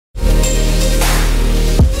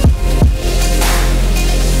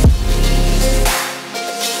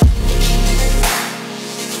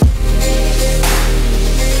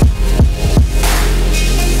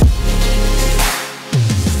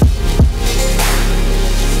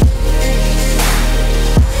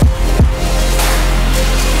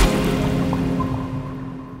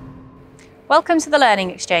Welcome to the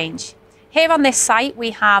Learning Exchange. Here on this site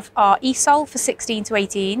we have our ESOL for 16 to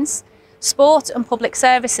 18s, Sport and Public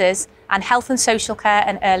Services and Health and Social Care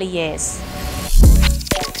and Early Years.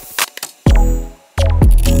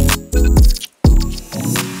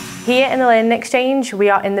 Here in the Learning Exchange we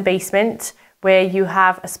are in the basement where you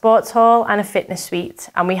have a sports hall and a fitness suite,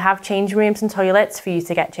 and we have changing rooms and toilets for you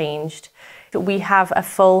to get changed. We have a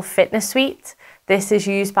full fitness suite. This is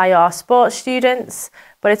used by our sports students,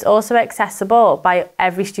 but it's also accessible by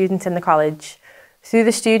every student in the college. Through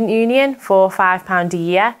the student union for £5 a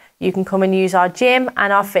year, you can come and use our gym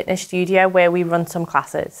and our fitness studio where we run some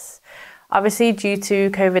classes. Obviously, due to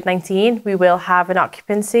COVID-19, we will have an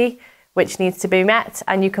occupancy which needs to be met,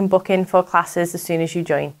 and you can book in for classes as soon as you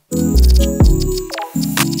join.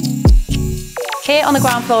 Here on the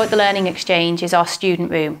ground floor at the Learning Exchange is our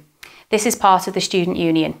student room. This is part of the student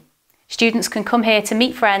union. Students can come here to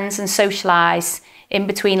meet friends and socialise in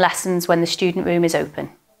between lessons when the student room is open.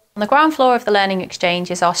 On the ground floor of the Learning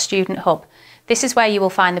Exchange is our student hub. This is where you will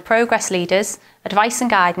find the progress leaders, advice and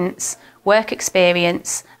guidance, work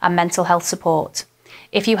experience and mental health support.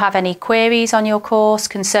 If you have any queries on your course,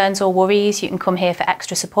 concerns or worries, you can come here for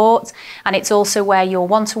extra support, and it's also where your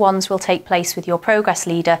one-to-ones will take place with your progress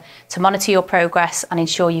leader to monitor your progress and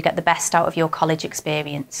ensure you get the best out of your college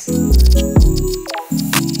experience.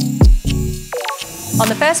 On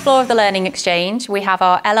the first floor of the Learning Exchange, we have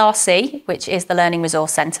our LRC, which is the Learning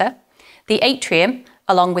Resource Centre, the atrium,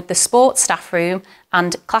 along with the sports staff room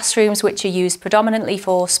and classrooms which are used predominantly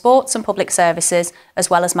for sports and public services, as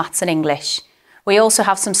well as maths and English. We also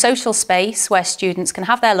have some social space where students can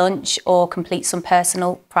have their lunch or complete some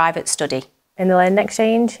personal private study. In the Learning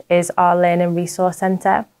Exchange is our Learning Resource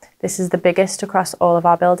Centre. This is the biggest across all of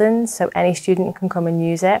our buildings, so any student can come and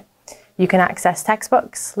use it. You can access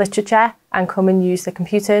textbooks, literature, and come and use the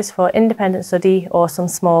computers for independent study or some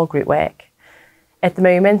small group work. At the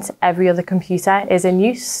moment, every other computer is in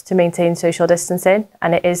use to maintain social distancing,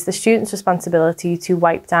 and it is the student's responsibility to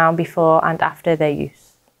wipe down before and after their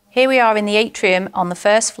use. Here we are in the atrium on the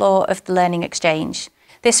first floor of the Learning Exchange.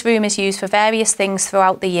 This room is used for various things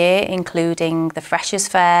throughout the year, including the Freshers'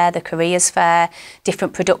 Fair, the Careers' Fair,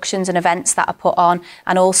 different productions and events that are put on,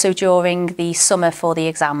 and also during the summer for the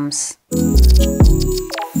exams.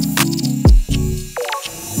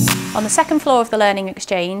 On the second floor of the Learning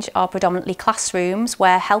Exchange are predominantly classrooms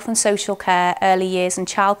where health and social care, early years and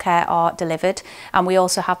childcare are delivered, and we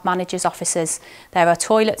also have managers' offices. There are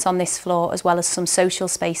toilets on this floor as well as some social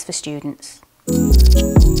space for students.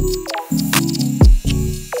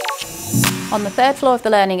 On the third floor of the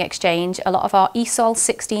Learning Exchange, a lot of our ESOL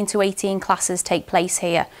 16 to 18 classes take place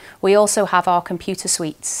here. We also have our computer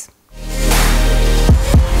suites.